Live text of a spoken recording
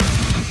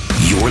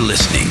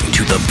listening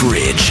to The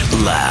Bridge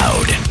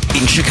Loud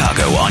in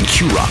Chicago on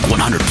Q-Rock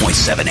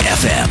 100.7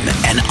 FM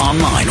and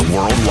online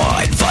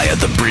worldwide via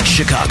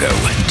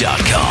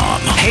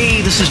thebridgechicago.com.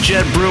 Hey, this is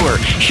Jed Brewer.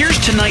 Here's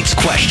tonight's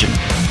question.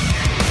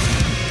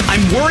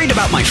 I'm worried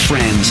about my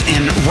friends,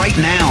 and right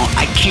now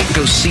I can't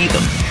go see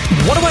them.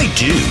 What do I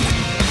do?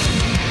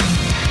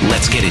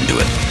 Let's get into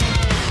it.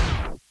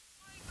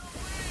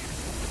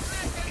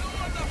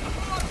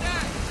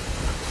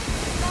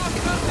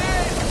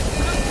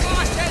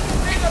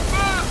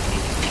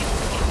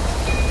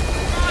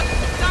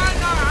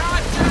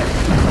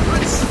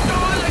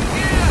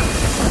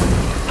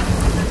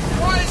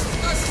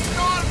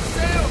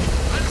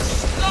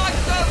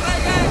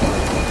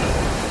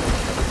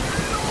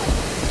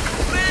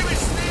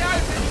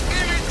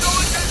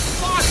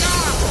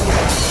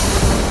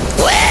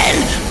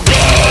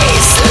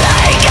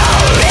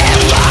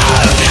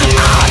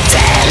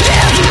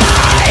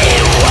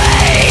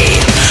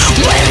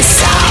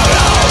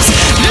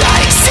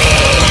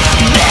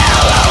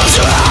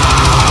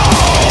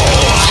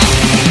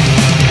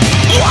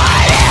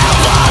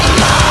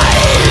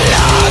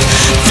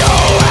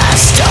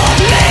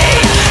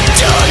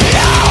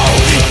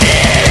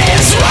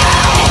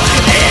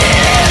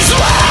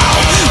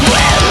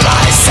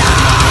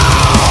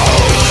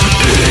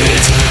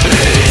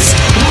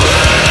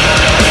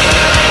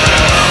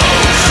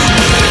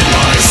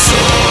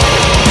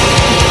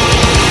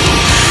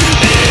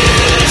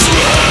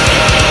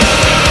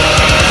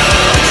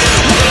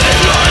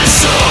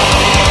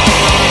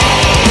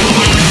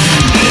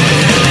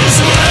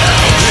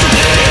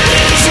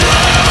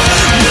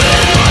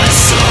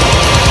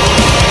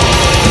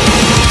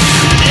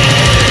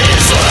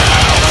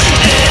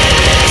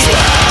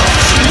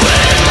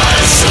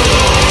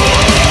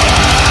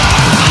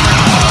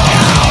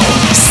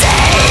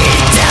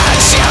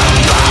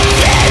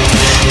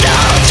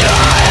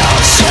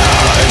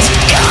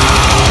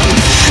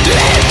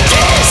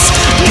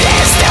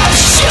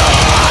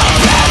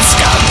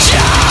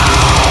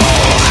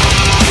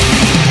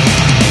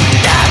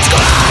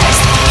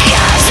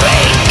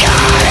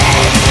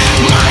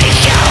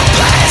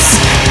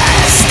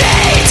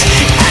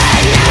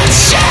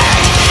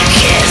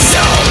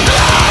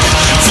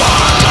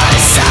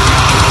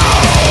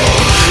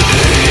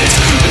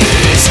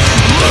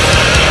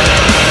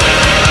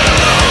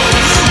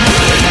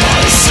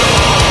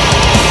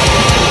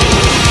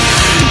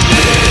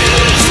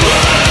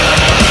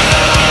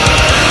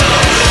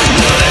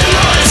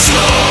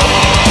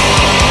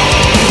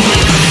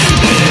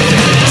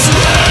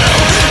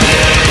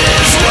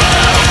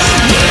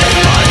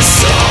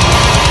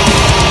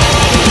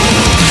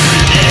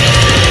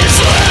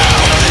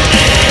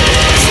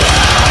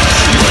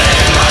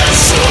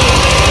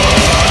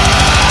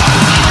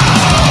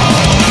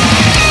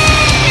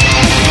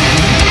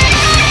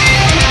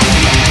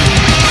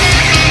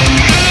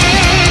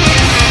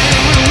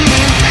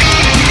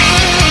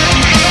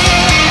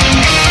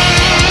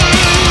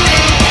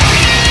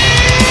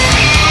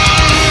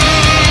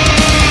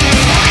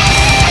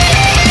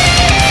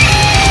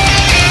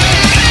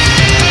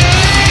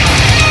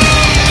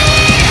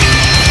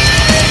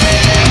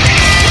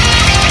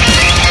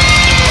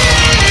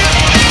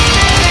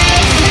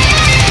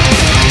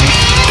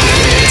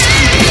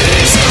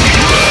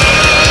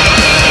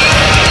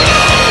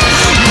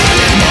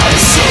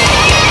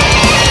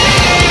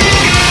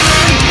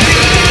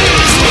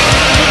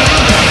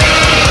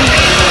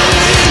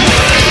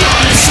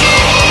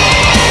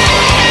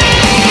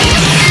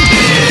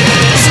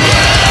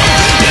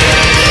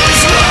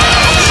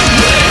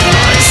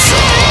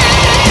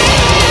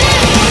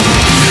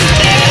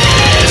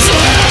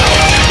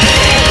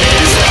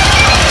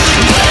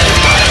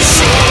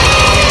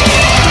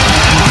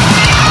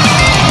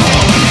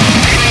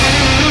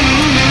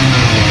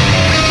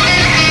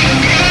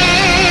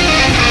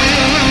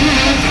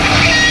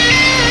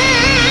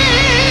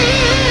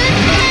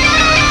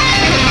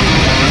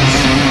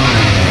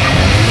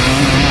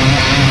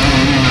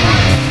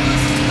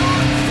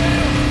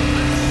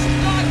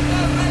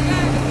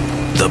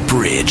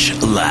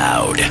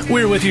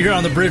 We're with you here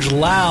on The Bridge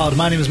Loud.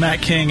 My name is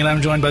Matt King, and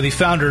I'm joined by the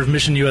founder of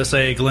Mission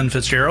USA, Glenn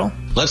Fitzgerald.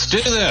 Let's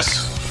do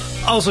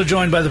this. Also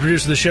joined by the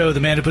producer of the show, the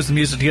man who puts the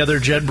music together,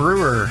 Jed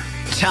Brewer.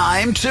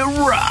 Time to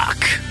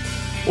rock.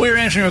 We're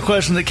answering a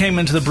question that came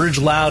into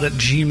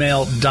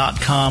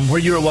thebridgeloud@gmail.com, where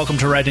you are welcome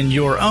to write in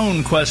your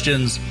own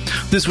questions.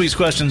 This week's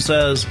question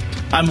says,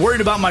 I'm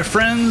worried about my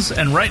friends,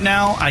 and right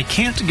now I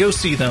can't go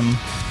see them.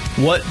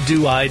 What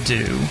do I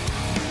do?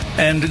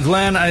 And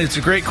Glenn, it's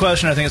a great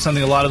question. I think it's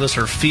something a lot of us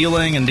are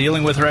feeling and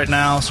dealing with right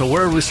now. So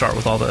where do we start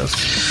with all this?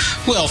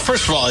 Well,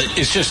 first of all,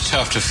 it's just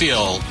tough to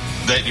feel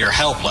that you're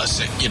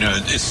helpless. You know,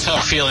 it's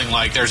tough feeling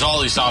like there's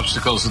all these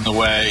obstacles in the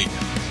way.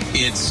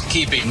 It's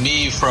keeping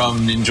me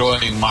from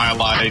enjoying my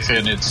life,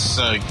 and it's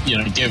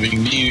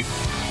giving me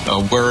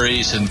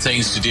worries and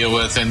things to deal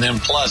with. And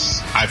then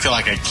plus, I feel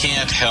like I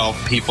can't help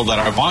people that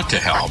I want to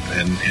help.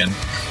 And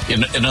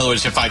in other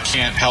words, if I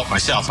can't help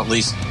myself, at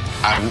least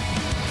I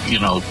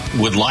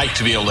would like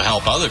to be able to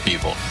help other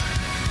people.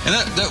 And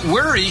that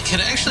worry can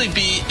actually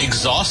be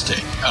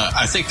exhausting.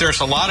 I think there's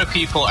a lot of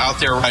people out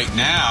there right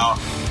now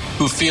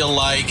who feel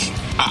like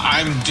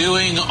I'm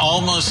doing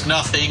almost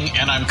nothing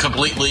and I'm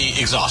completely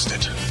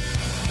exhausted.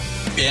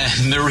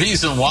 And the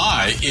reason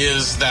why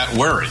is that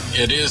worry.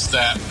 It is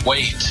that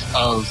weight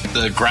of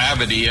the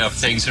gravity of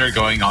things that are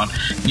going on.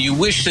 You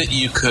wish that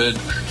you could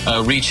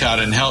reach out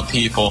and help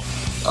people.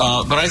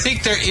 But I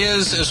think there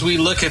is, as we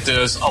look at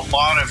this, a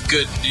lot of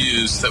good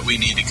news that we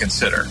need to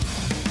consider.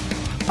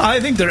 I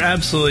think there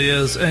absolutely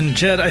is. And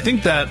Jed, I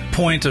think that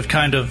point of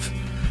kind of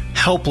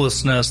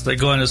helplessness that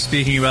Glenn is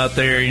speaking about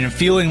there,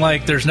 feeling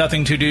like there's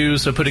nothing to do,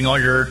 so putting all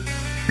your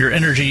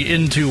energy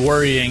into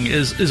worrying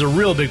is a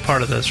real big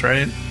part of this,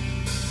 right?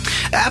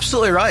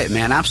 Absolutely right,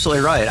 man.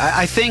 Absolutely right.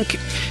 I think,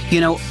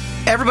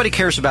 everybody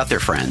cares about their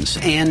friends.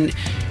 And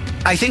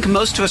I think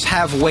most of us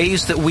have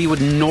ways that we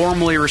would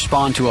normally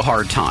respond to a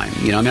hard time.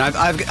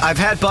 I've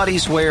had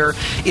buddies where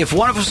if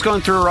one of us is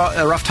going through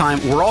a rough time,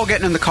 we're all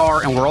getting in the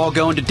car and we're all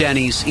going to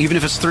Denny's, even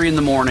if it's 3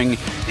 a.m,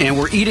 and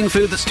we're eating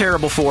food that's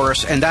terrible for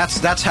us, and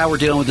that's how we're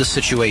dealing with this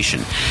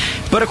situation.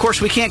 But of course,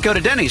 we can't go to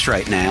Denny's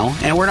right now,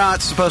 and we're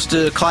not supposed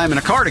to climb in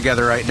a car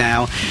together right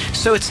now.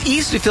 So it's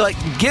easy to feel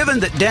like, given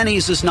that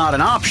Denny's is not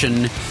an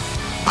option,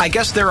 I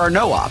guess there are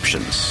no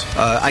options.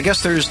 I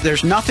guess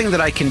there's nothing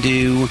that I can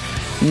do.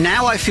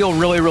 Now I feel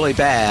really, really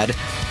bad.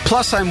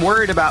 Plus, I'm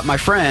worried about my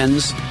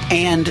friends,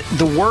 and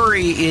the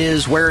worry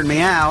is wearing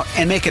me out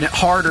and making it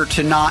harder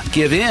to not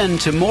give in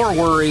to more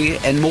worry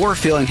and more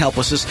feeling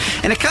helplessness.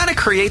 And it kind of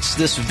creates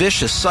this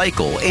vicious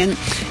cycle. And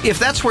if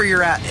that's where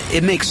you're at,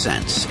 it makes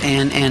sense.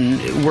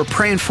 And we're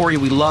praying for you.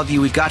 We love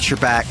you. We've got your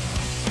back.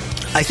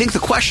 I think the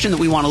question that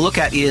we want to look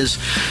at is,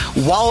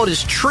 while it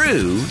is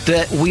true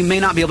that we may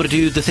not be able to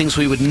do the things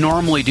we would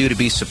normally do to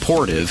be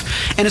supportive,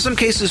 and in some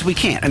cases we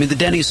can't. I mean, the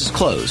Denny's is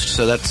closed,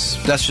 so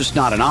that's just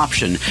not an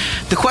option.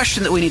 The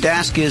question that we need to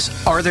ask is,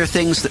 are there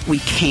things that we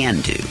can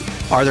do?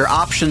 Are there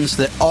options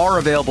that are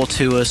available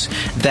to us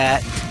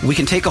that we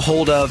can take a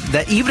hold of,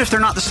 that even if they're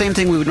not the same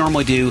thing we would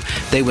normally do,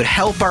 they would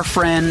help our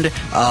friend,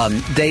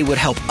 they would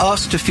help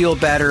us to feel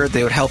better,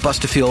 they would help us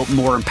to feel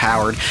more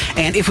empowered?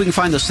 And if we can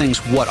find those things,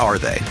 what are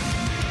they?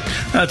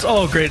 That's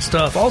all great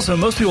stuff. Also,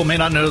 most people may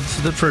not know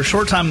that for a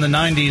short time in the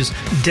 90s,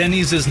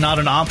 Denny's is not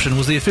an option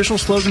was the official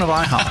slogan of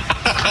IHOP.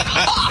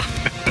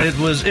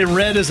 It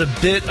read as a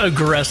bit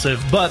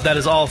aggressive, but that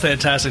is all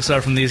fantastic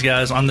stuff from these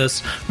guys on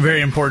this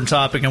very important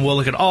topic, and we'll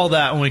look at all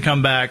that when we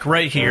come back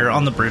right here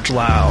on The Bridge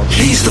Loud.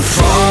 He's the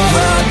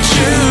father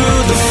to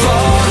the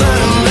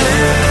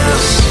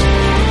fatherless.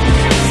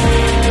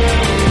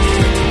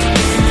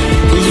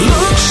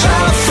 Looks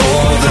out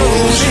for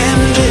those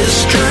in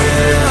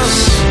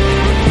distress.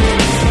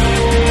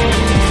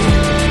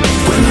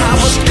 When I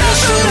was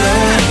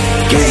desolate,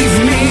 gave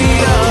me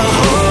a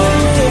home.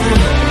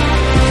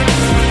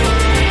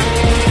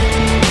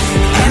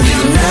 And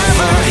he'll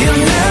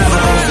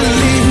never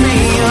leave me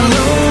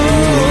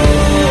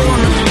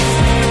alone.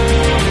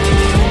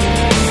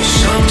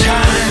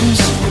 Sometimes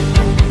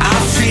I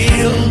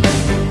feel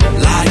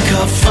like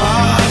a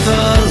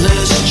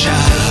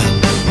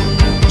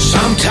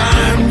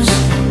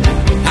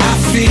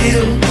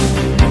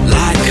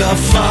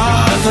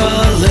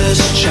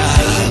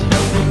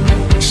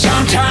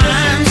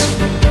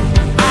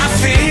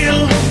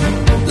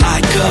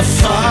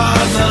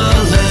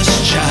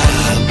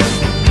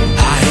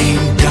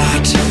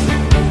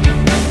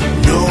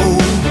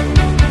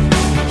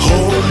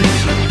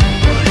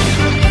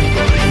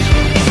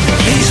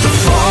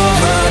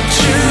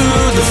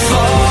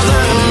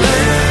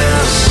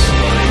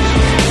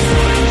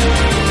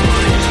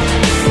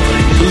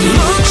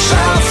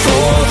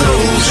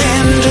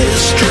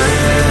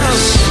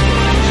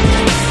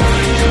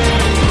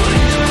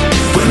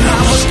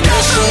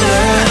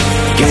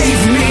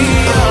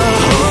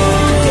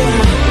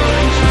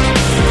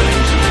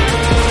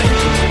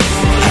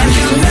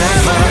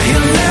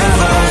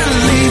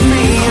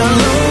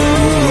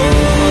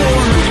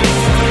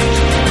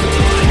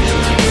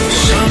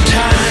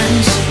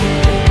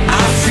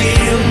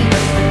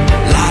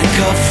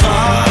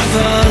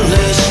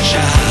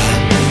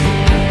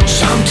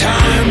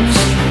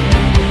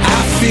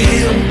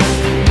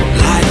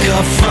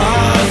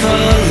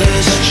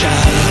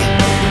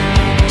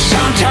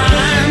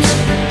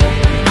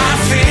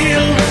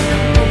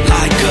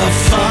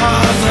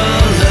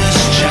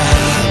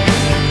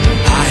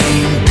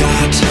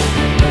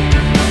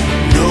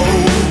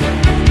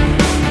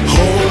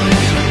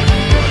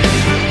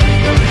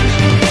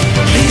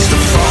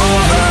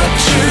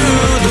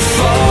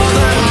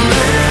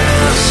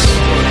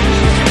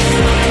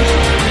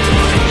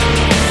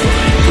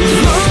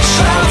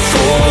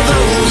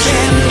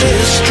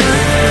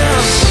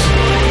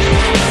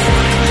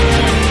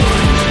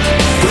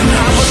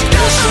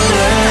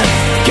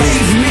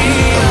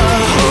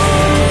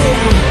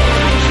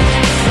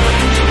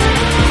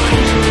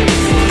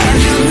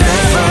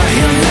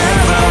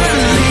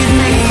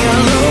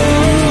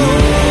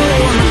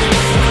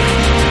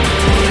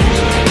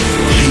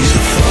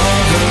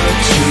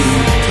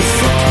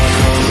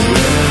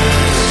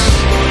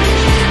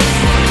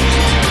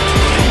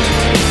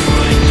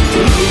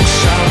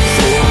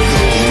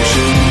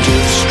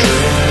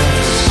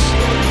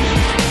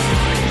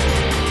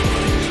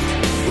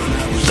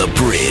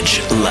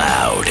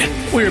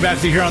We are back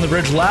with you here on The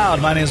Bridge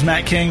Loud. My name is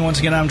Matt King. Once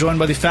again, I'm joined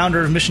by the founder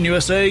of Mission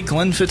USA,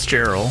 Glenn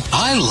Fitzgerald.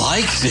 I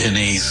like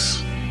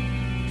Denny's.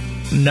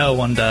 No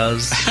one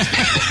does.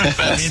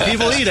 I mean,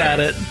 people eat at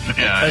it.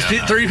 Yeah,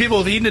 Three people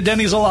have eaten at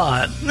Denny's a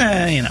lot.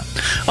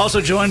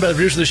 Also joined by the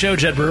producer of the show,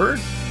 Jed Brewer.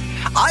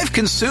 I've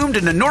consumed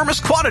an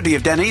enormous quantity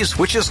of Denny's,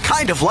 which is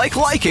kind of like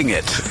liking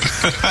it.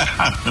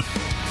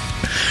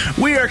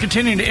 We are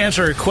continuing to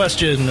answer a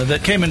question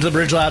that came into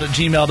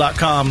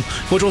thebridgeloud@gmail.com,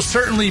 which will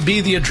certainly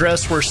be the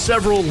address where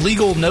several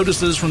legal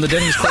notices from the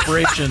Denny's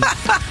Corporation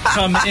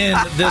come in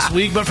this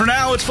week. But for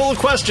now, it's full of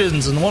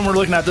questions. And the one we're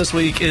looking at this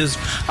week is,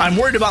 I'm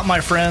worried about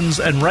my friends,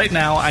 and right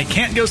now I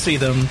can't go see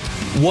them.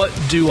 What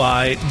do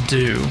I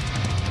do?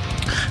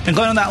 And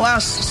Glenn, in that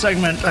last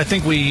segment, I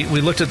think we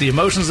looked at the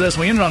emotions of this.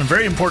 We ended on a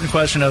very important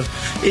question of,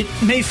 it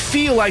may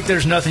feel like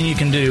there's nothing you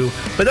can do,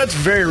 but that's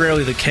very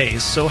rarely the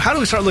case. So how do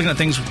we start looking at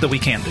things that we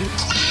can do?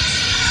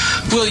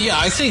 Well, yeah,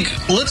 I think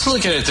let's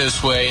look at it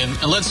this way,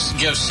 and let's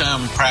give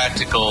some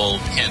practical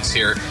hints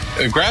here.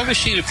 Grab a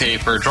sheet of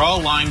paper, draw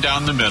a line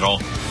down the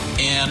middle,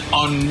 and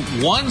on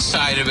one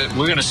side of it,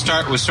 we're going to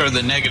start with sort of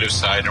the negative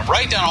side and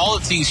write down all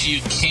the things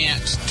you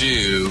can't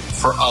do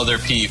for other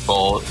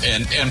people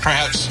and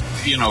perhaps,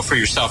 for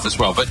yourself as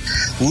well. But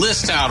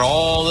list out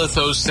all of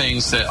those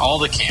things, all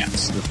the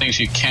can'ts, the things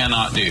you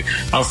cannot do.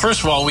 Now, first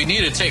of all, we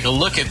need to take a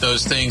look at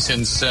those things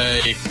and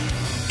say,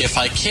 if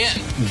I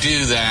can't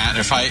do that,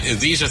 if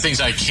these are things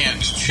I can't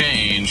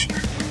change,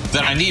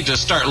 then I need to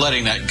start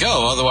letting that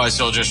go. Otherwise,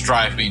 they'll just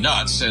drive me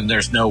nuts and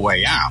there's no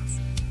way out.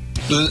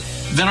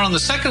 Then on the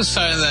second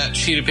side of that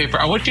sheet of paper,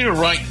 I want you to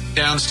write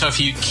down stuff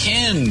you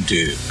can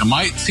do. It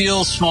might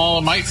feel small,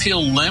 it might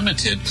feel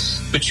limited,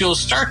 but you'll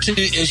start to,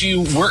 as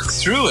you work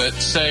through it,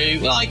 say,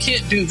 well, I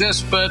can't do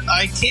this, but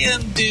I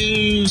can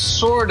do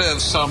sort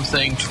of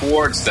something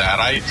towards that.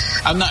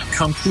 I'm not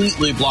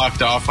completely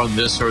blocked off on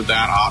this or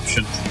that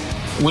option.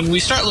 When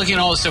we start looking at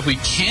all the stuff we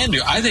can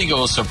do, I think it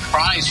will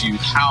surprise you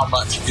how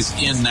much is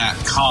in that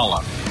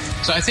column.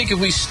 So I think if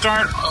we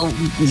start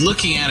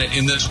looking at it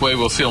in this way,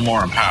 we'll feel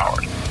more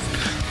empowered.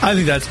 I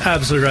think that's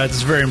absolutely right.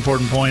 That's a very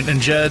important point. And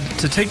Jed,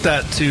 to take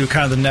that to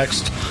kind of the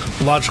next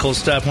logical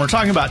step, when we're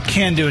talking about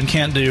can do and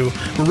can't do,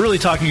 we're really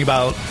talking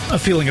about a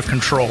feeling of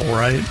control,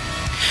 right?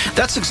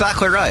 That's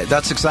exactly right.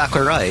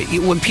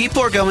 When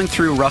people are going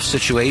through rough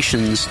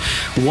situations,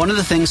 one of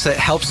the things that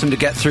helps them to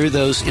get through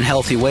those in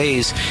healthy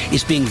ways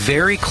is being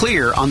very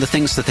clear on the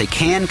things that they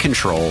can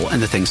control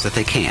and the things that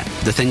they can't.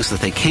 The things that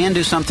they can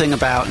do something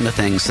about and the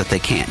things that they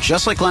can't,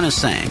 just like Glenn is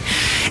saying.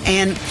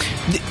 And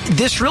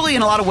this really,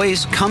 in a lot of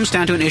ways, comes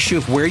down to an issue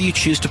of where you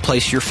choose to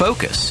place your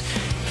focus.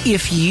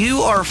 If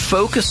you are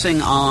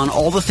focusing on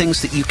all the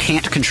things that you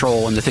can't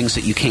control and the things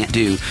that you can't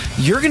do,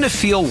 you're going to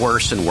feel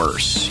worse and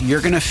worse.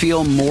 You're going to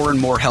feel more and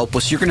more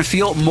helpless. You're going to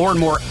feel more and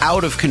more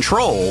out of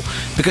control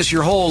because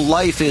your whole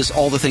life is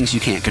all the things you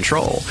can't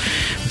control.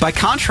 By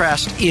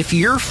contrast, if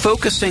you're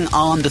focusing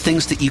on the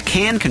things that you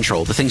can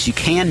control, the things you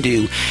can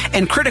do,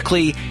 and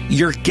critically,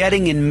 you're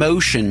getting in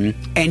motion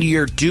and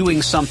you're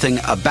doing something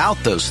about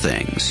those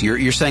things,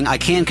 you're saying, I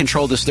can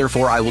control this,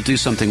 therefore I will do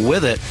something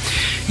with it,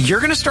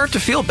 you're going to start to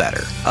feel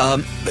better.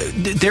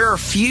 There are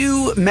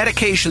few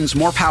medications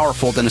more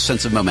powerful than a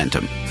sense of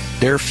momentum.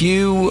 There are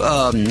few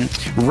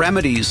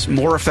remedies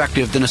more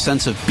effective than a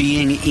sense of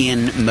being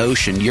in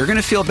motion. You're going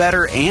to feel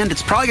better, and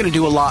it's probably going to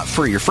do a lot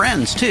for your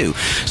friends, too.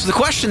 So the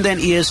question then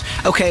is,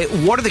 okay,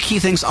 what are the key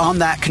things on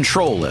that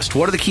control list?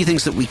 What are the key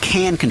things that we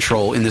can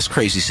control in this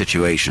crazy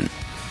situation?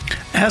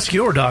 Ask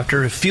your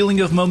doctor if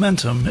feeling of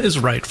momentum is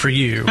right for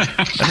you.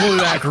 And we'll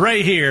be back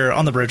right here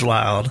on The Bridge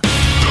Loud.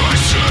 I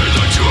say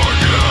that you're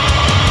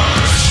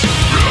next.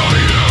 I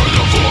hear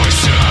the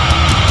voices.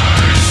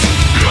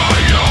 I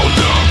know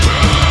the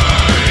pain.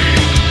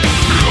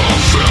 You're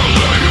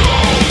feeling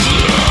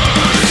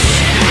hopeless.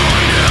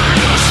 You're here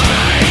to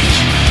speak,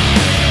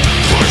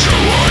 but your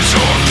words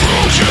are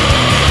broken.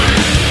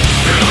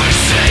 And I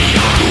say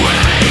you're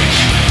weak,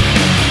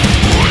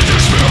 with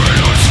your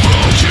spirit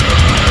unspoken.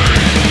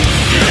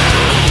 You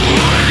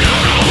are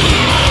not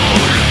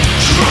alone.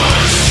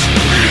 Trust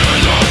in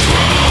the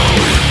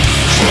throne,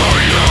 for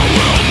you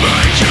will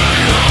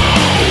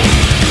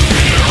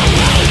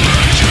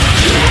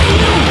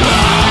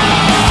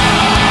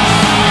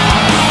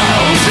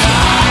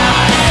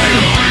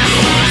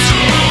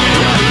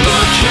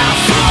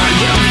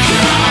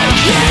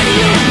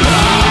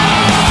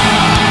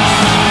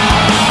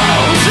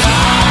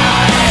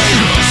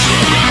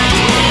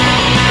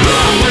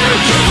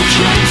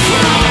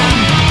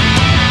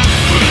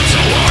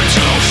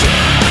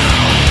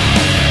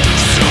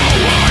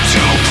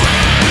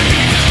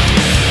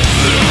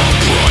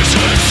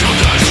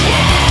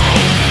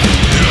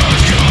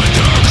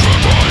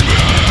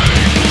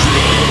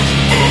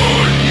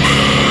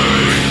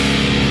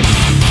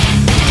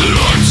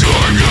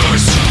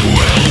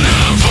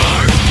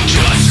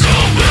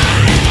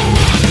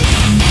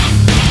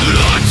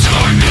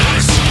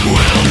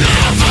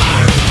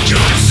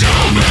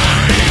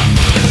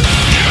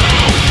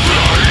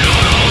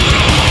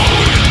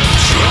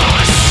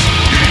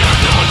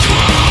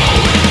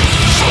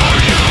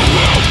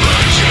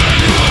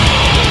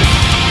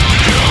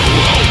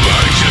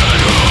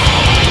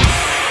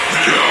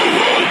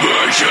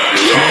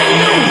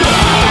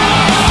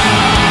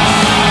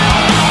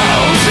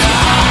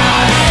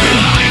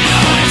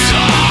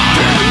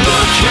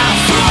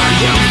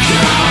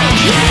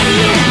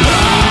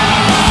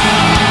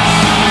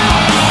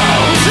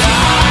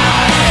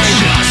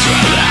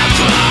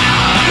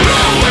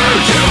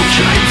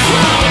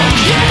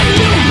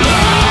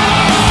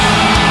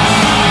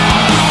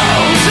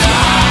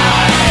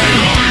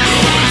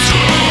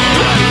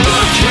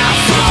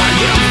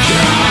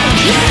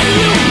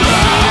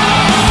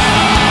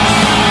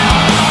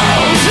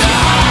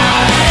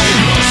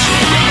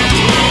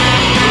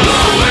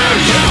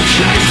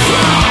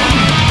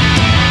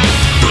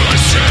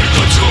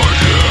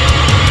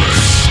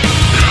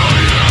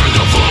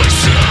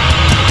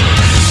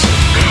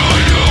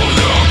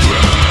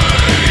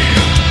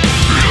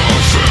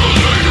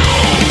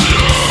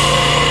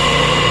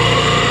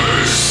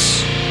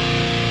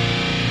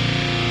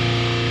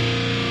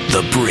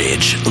The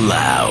Bridge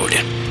Loud.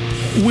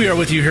 We are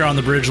with you here on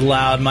The Bridge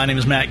Loud. My name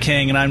is Matt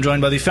King, and I'm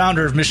joined by the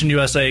founder of Mission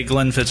USA,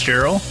 Glenn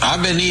Fitzgerald.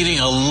 I've been eating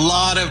a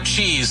lot of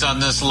cheese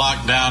on this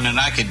lockdown, and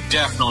I could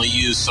definitely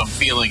use some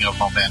feeling of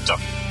momentum.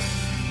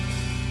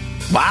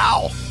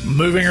 Wow.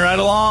 Moving right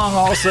along,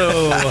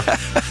 also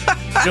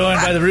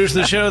joined by the producer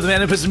of the show, the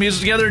man who puts the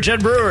music together,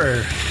 Jed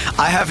Brewer.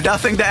 I have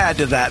nothing to add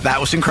to that. That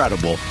was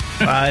incredible.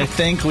 I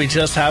think we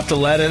just have to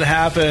let it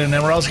happen.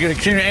 And we're also going to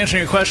continue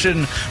answering a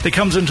question that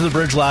comes into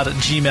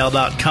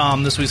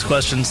thebridgeloud@gmail.com. This week's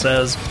question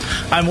says,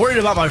 I'm worried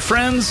about my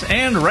friends,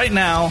 and right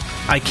now,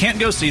 I can't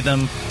go see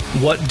them.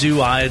 What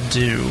do I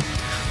do?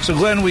 So,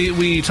 Glenn,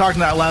 we talked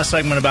in that last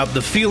segment about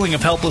the feeling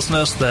of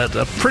helplessness that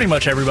pretty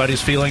much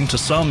everybody's feeling to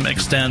some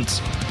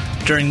extent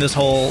during this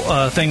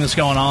whole thing that's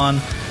going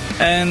on.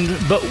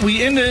 But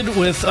we ended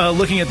with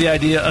looking at the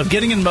idea of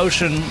getting in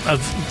motion,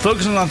 of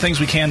focusing on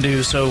things we can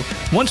do. So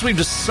once we've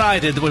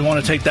decided that we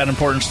want to take that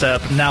important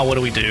step, now what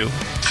do we do?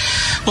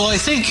 Well, I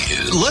think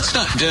let's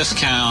not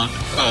discount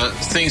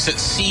things that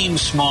seem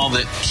small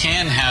that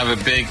can have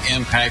a big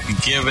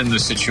impact given the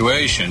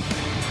situation.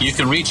 You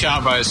can reach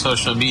out via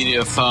social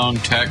media, phone,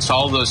 text,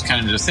 all those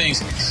kinds of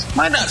things.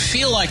 Might not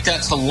feel like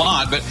that's a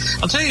lot, but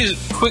I'll tell you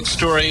a quick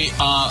story.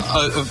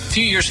 A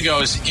few years ago, I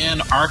was in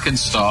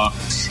Arkansas,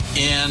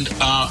 and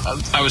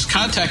I was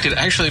contacted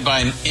actually by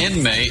an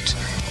inmate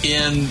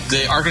in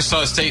the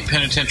Arkansas State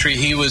Penitentiary.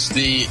 He was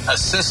the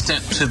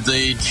assistant to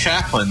the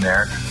chaplain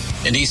there.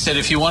 And he said,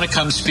 if you want to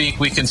come speak,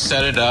 we can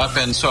set it up.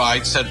 And so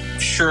I said,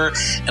 sure.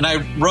 And I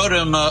wrote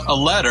him a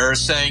letter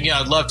saying, yeah,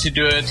 I'd love to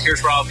do it.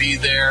 Here's where I'll be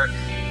there.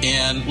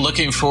 And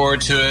looking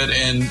forward to it.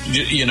 And,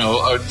 you know,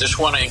 I just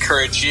want to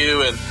encourage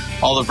you and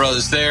all the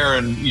brothers there.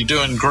 And you're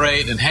doing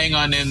great. And hang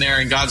on in there.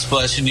 And God's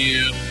blessing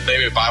you.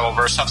 Maybe a Bible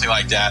verse, something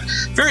like that.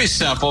 Very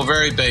simple,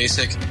 very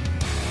basic.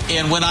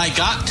 And when I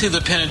got to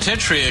the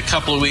penitentiary a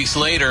couple of weeks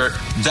later,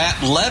 that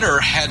letter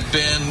had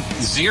been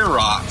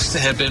Xeroxed,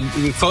 had been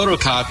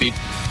photocopied,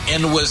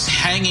 and was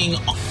hanging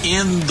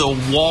in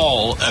the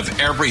wall of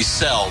every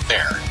cell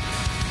there.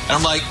 And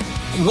I'm like,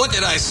 what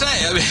did I say?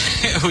 I mean,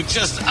 it was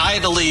just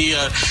idly,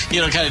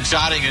 kind of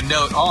jotting a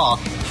note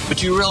off.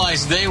 But you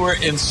realize they were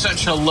in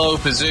such a low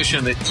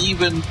position that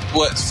even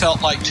what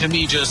felt like to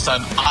me just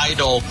an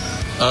idle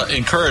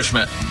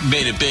encouragement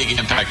made a big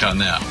impact on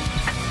them.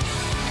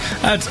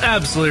 That's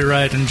absolutely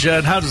right. And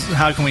Jed,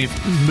 how can we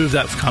move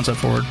that concept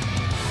forward?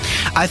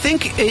 I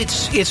think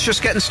it's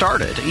just getting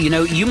started. You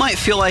know, you might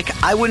feel like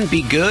I wouldn't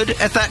be good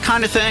at that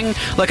kind of thing.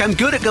 Like, I'm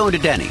good at going to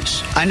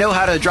Denny's. I know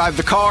how to drive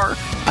the car.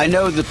 I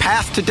know the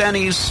path to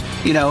Denny's.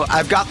 You know,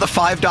 I've got the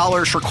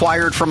 $5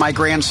 required for my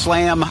Grand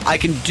Slam. I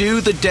can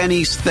do the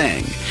Denny's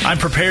thing. I'm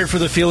prepared for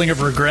the feeling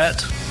of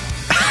regret.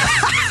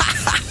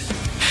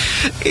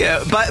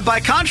 Yeah, but by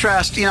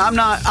contrast, I'm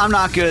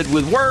not good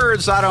with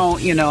words. I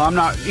don't know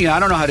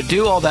how to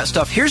do all that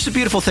stuff. Here's the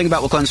beautiful thing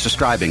about what Glenn's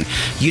describing.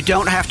 You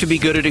don't have to be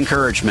good at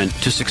encouragement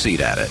to succeed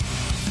at it.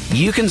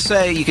 You can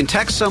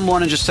text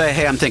someone and just say,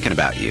 hey, I'm thinking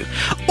about you.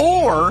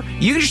 Or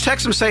you can just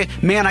text them and say,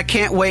 man, I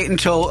can't wait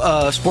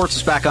until sports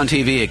is back on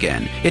TV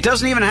again. It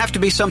doesn't even have to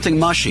be something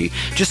mushy.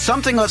 Just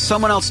something that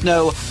someone else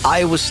know,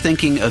 I was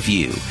thinking of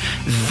you.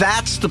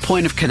 That's the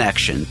point of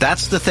connection.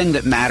 That's the thing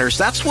that matters.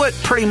 That's what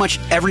pretty much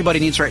everybody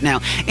needs right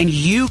now. And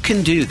you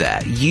can do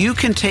that. You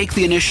can take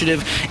the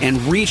initiative and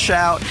reach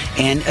out.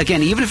 And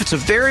again, even if it's a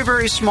very,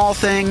 very small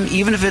thing,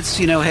 even if it's,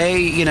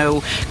 hey,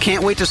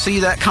 can't wait to see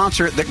that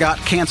concert that got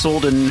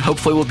canceled and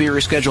hopefully will be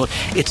rescheduled.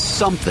 It's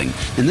something.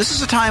 And this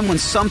is a time when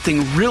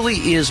something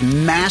really is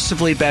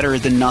massively better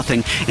than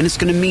nothing. And it's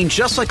going to mean,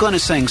 just like Glenn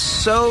is saying,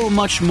 so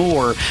much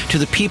more to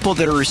the people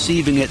that are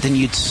receiving it than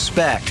you'd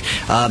suspect.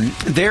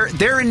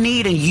 They're in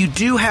need, and you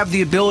do have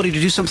the ability to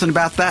do something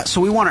about that. So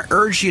we want to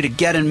urge you to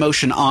get in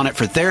motion on it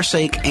for their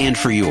sake and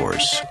for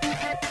yours.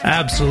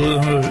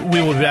 Absolutely.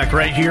 We will be back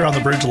right here on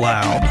The Bridge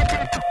Loud.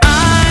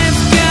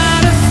 I've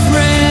got a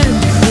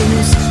friend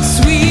who's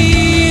sweet.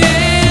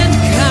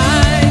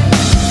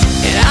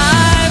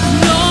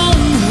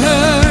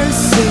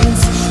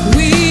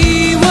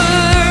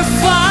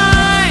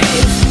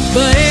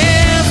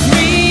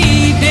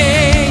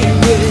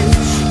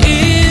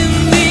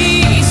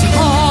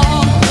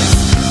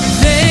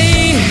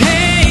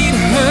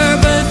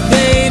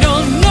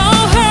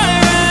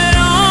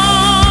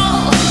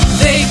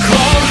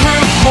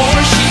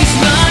 She's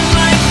not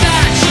like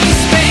that.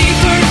 She's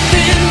paper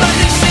thin.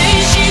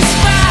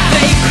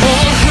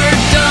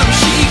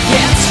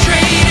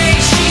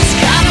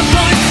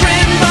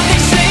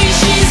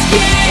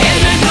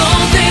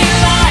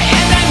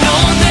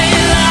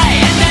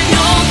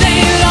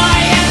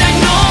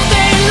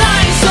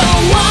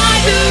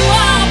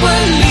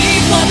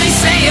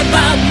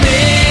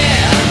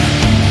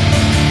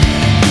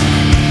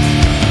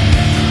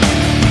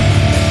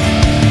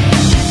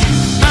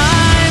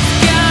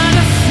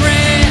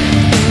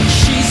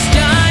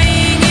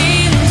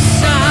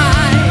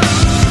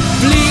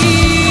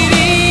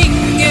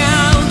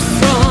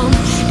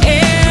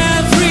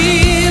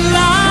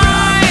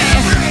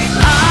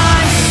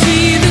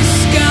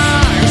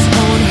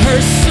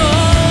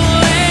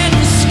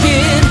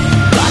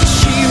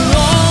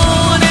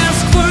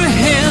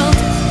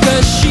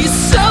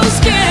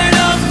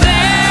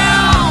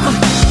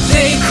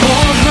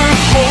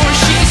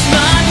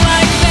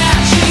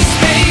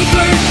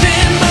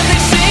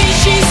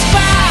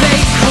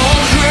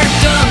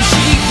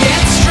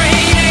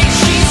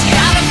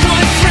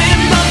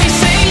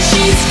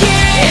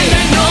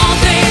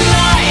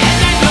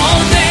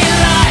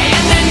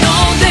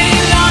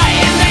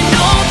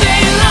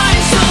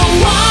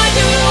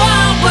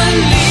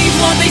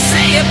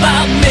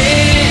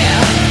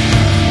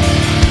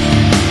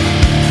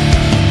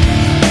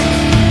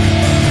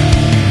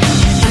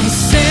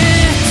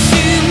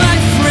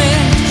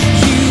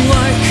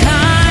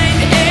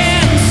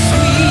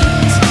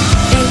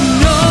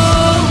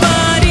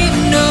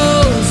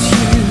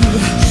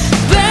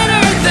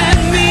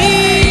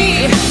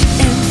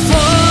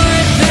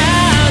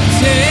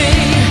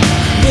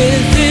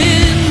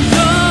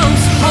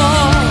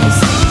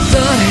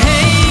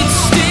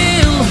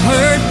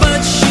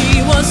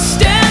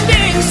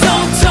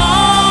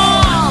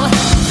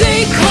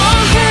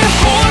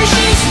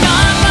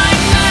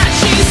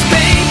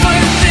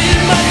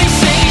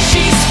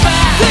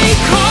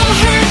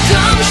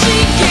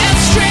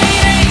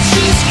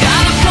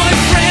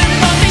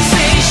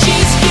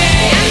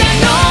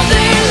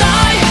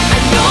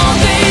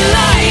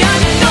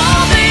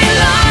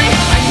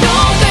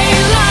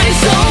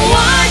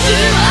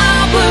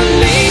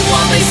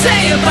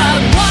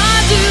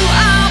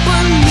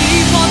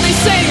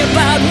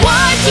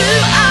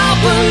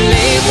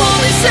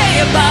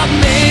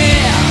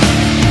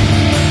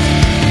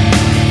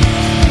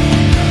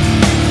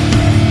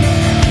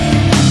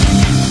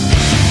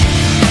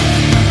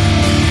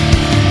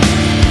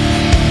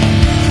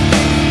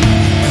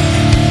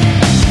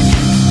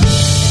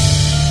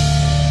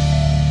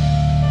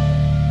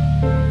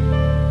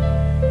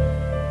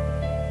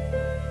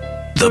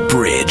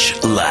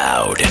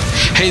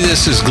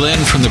 this is Glenn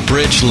from The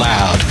Bridge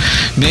Loud.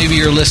 Maybe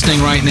you're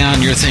listening right now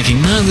and you're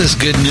thinking, none of this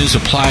good news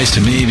applies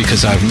to me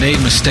because I've made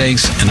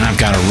mistakes and I've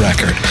got a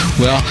record.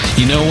 Well,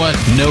 you know what?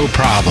 No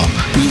problem.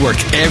 We work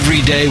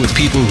every day with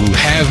people who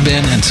have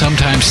been and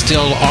sometimes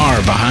still are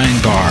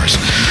behind bars.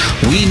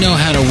 We know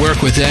how to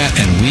work with that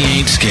and we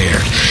ain't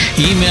scared.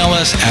 Email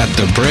us at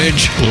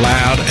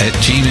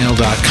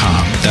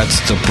thebridgeloud@gmail.com.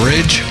 That's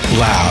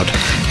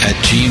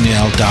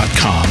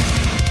thebridgeloud@gmail.com.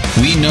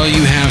 We know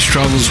you have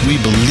struggles. We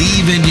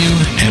believe in you,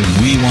 and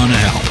we want to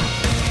help.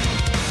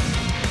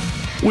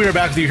 We are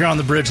back with you here on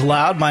The Bridge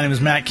Loud. My name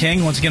is Matt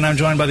King. Once again, I'm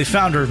joined by the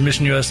founder of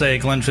Mission USA,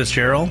 Glenn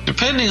Fitzgerald.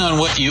 Depending on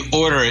what you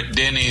order at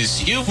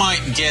Denny's, you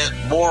might get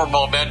more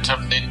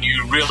momentum than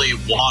you really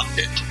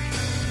wanted.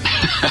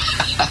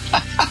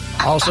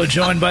 Also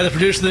joined by the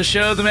producer of the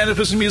show, the man who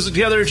puts the music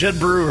together, Jed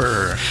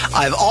Brewer.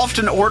 I've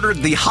often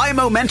ordered the high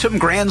momentum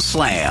Grand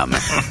Slam.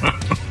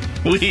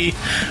 We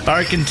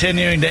are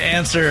continuing to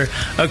answer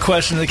a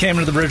question that came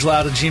into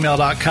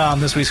thebridgeloud@gmail.com.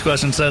 This week's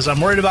question says,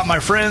 I'm worried about my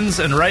friends,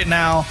 and right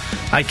now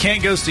I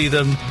can't go see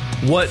them.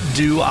 What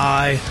do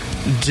I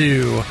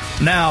do?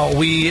 Now,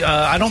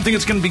 I don't think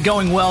it's going to be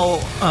going well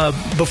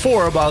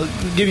before, but I'll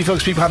give you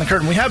folks a peek behind the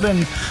curtain. We have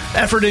been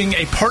efforting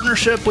a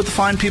partnership with the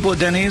fine people at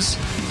Denny's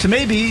to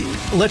maybe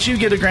let you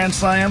get a Grand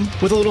Slam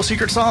with a little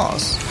secret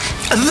sauce.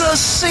 The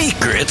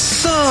secret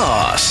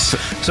sauce.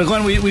 So,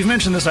 Glenn, we've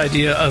mentioned this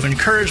idea of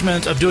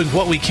encouragement, of doing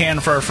what we can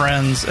for our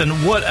friends,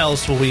 and what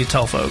else will we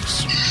tell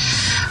folks?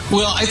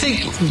 Well, I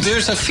think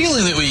there's a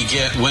feeling that we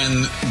get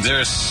when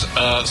there's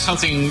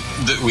something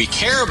that we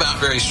care about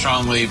very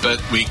strongly,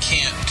 but we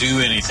can't do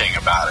anything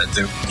about it.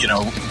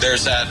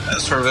 There's that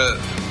sort of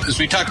as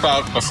we talked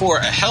about before,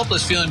 a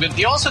helpless feeling, but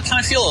you also kind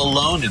of feel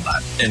alone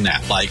in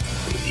that. Like,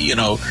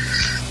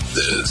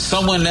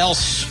 someone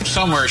else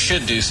somewhere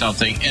should do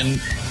something, and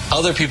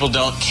other people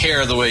don't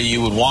care the way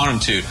you would want them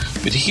to.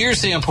 But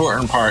here's the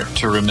important part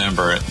to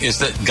remember is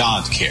that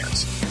God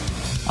cares.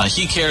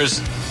 He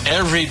cares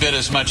every bit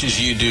as much as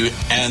you do,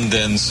 and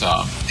then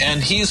some.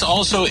 And he's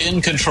also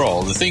in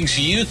control. The things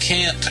you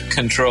can't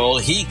control,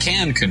 he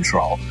can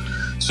control.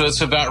 So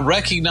it's about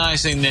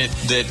recognizing that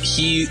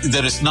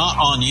it's not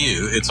on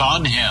you, it's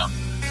on him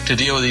to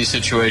deal with these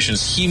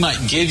situations. He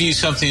might give you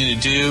something to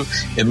do.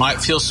 It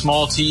might feel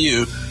small to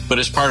you, but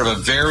it's part of a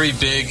very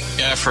big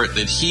effort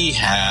that he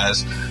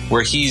has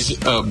where he's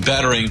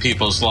bettering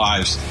people's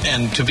lives.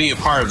 And to be a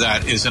part of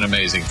that is an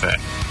amazing thing.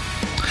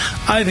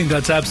 I think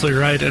that's absolutely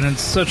right, and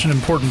it's such an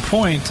important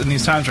point in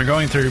these times we're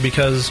going through,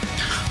 because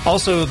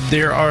also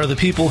there are the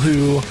people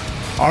who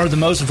are the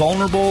most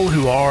vulnerable,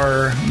 who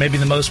are maybe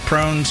the most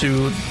prone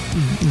to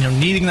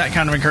needing that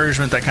kind of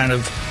encouragement, that kind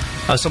of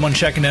someone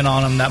checking in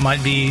on them. That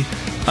might be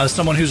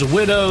someone who's a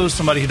widow,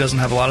 somebody who doesn't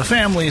have a lot of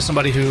family,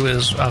 somebody who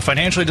is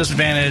financially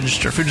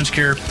disadvantaged or food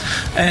insecure.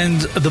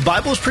 And the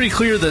Bible is pretty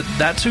clear that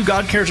that's who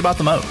God cares about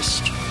the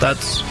most.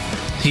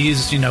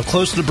 He's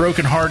close to the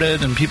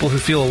brokenhearted and people who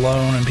feel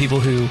alone and people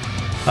who,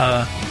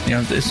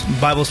 this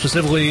Bible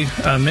specifically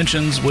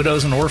mentions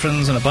widows and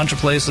orphans in a bunch of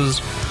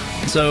places.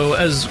 So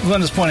as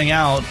Glenn is pointing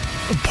out,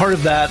 part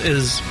of that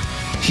is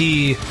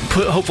he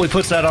hopefully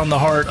puts that on the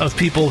heart of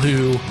people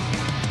who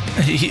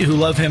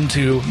love him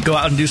to go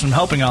out and do some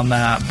helping on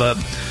that. But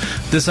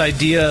this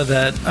idea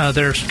that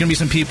there's going to be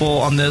some people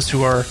on this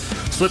who are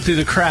slip through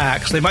the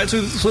cracks. They might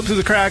slip through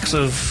the cracks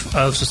of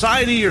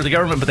society or the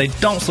government, but they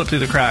don't slip through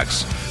the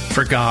cracks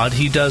for God.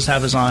 He does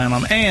have his eye on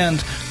them,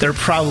 and there are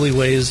probably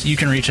ways you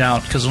can reach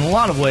out, because in a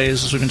lot of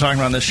ways, as we've been talking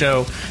about on this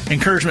show,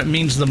 encouragement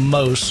means the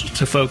most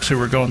to folks who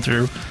are going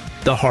through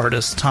the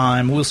hardest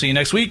time. We'll see you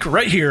next week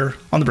right here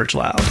on The Bridge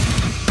Loud.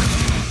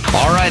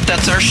 All right,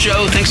 that's our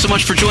show. Thanks so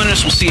much for joining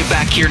us. We'll see you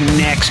back here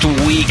next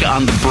week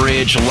on The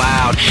Bridge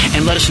Loud.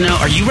 And let us know,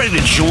 are you ready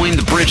to join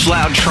The Bridge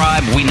Loud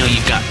tribe? We know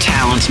you've got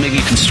talents. Maybe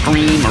you can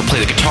scream or play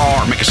the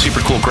guitar or make a super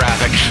cool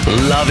graphic.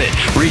 Love it.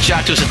 Reach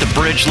out to us at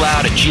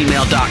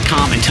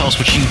thebridgeloud@gmail.com and tell us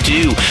what you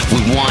do.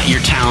 We want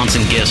your talents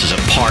and gifts as a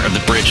part of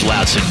The Bridge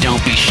Loud, so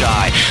don't be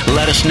shy.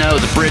 Let us know,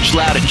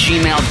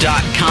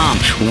 thebridgeloud@gmail.com.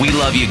 We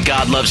love you,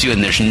 God loves you,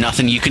 and there's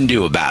nothing you can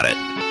do about it.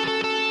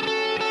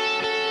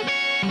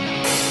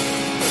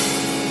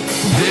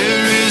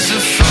 There is a